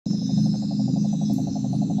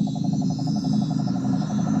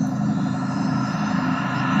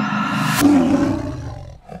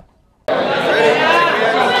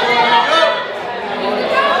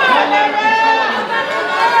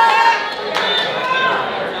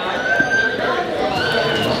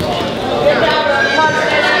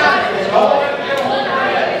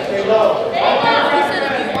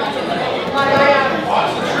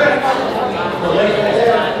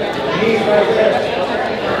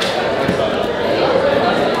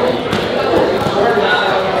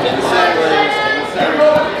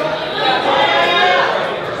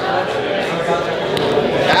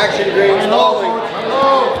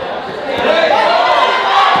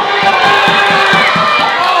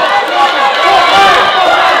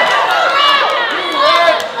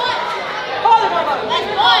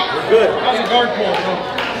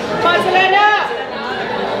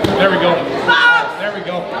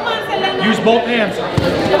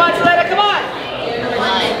on, Selena, come on.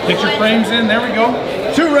 Get your frames in, there we go.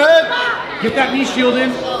 2 red. Get that knee shield in.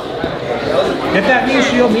 Get that knee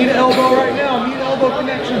shield, knee to elbow right now, knee to elbow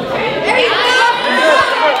connection. There we go.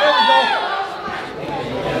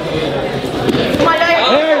 Come on, Dave.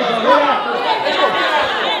 There we go, yeah.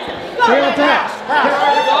 Trail attacks.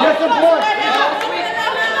 Get the blood.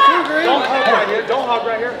 Don't hug right here, don't hug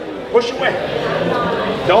right here. Push away.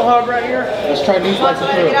 Don't hug right here. Let's try knee slicing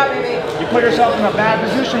through. You put yourself in a bad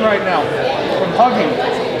position right now. From hugging,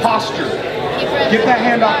 posture. Get that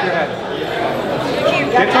hand off your head.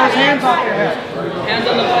 Get those hands off your head. Hands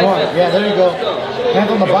on the bicep. Yeah, there you go.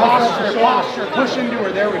 Hands on the bicep. Posture. Push into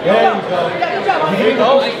her. There we go. There you go. Here you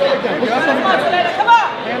go. Come on, Selena, come on.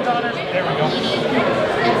 Hands on it. There we go.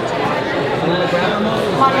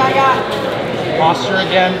 Come on, Gaga. Posture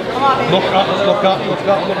again. Look up, look up, look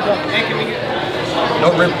up, look up. Hey, can we get... No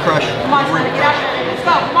rib crush. Come on, Selena, get out there. Let's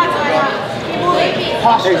go. Come on, Selena. Keep moving.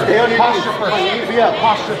 Posture. Hey, stay on your Posture knees. first. Yeah,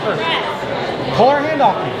 posture first. Pull her hand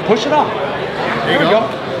off me. Push it off. There we go.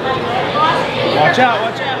 Watch out,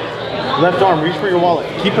 watch out. Left arm, reach for your wallet.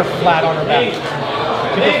 Keep her flat on her back.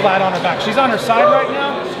 Keep her flat on her back. She's on her side right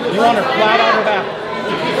now. You want her flat on her back.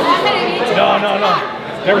 No, no, no.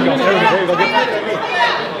 There we go. There we go. There we go. Get back to me.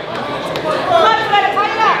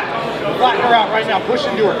 Flatten her out right now. Push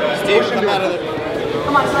into her. Push into her.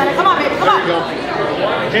 Come on, Selena. Come on, baby. Come on. There we go.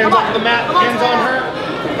 Hands off the mat. Hands on her.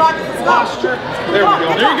 Posture. There we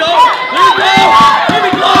go. There you go. There you go. There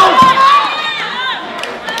we go.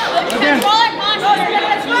 Again.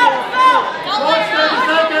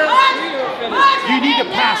 You need to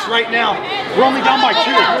pass right now. We're only down by 2.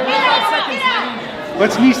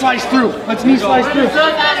 Let's knee slice through. Let's knee slice through.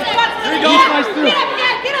 There you go. Knee slice through.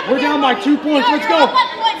 We're down by 2 points. Let's go.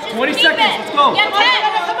 20 seconds. Let's go.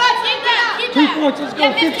 2 points. Let's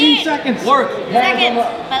go. 15 seconds. Work. Seconds.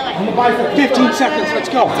 On the bicep. 15 seconds. Let's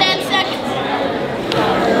go. 10 seconds.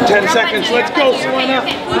 10 seconds. Let's go, Selena.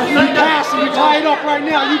 You pass and you tie it up right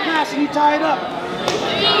now. You pass and you tie it up.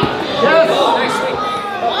 Yes.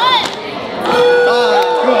 1.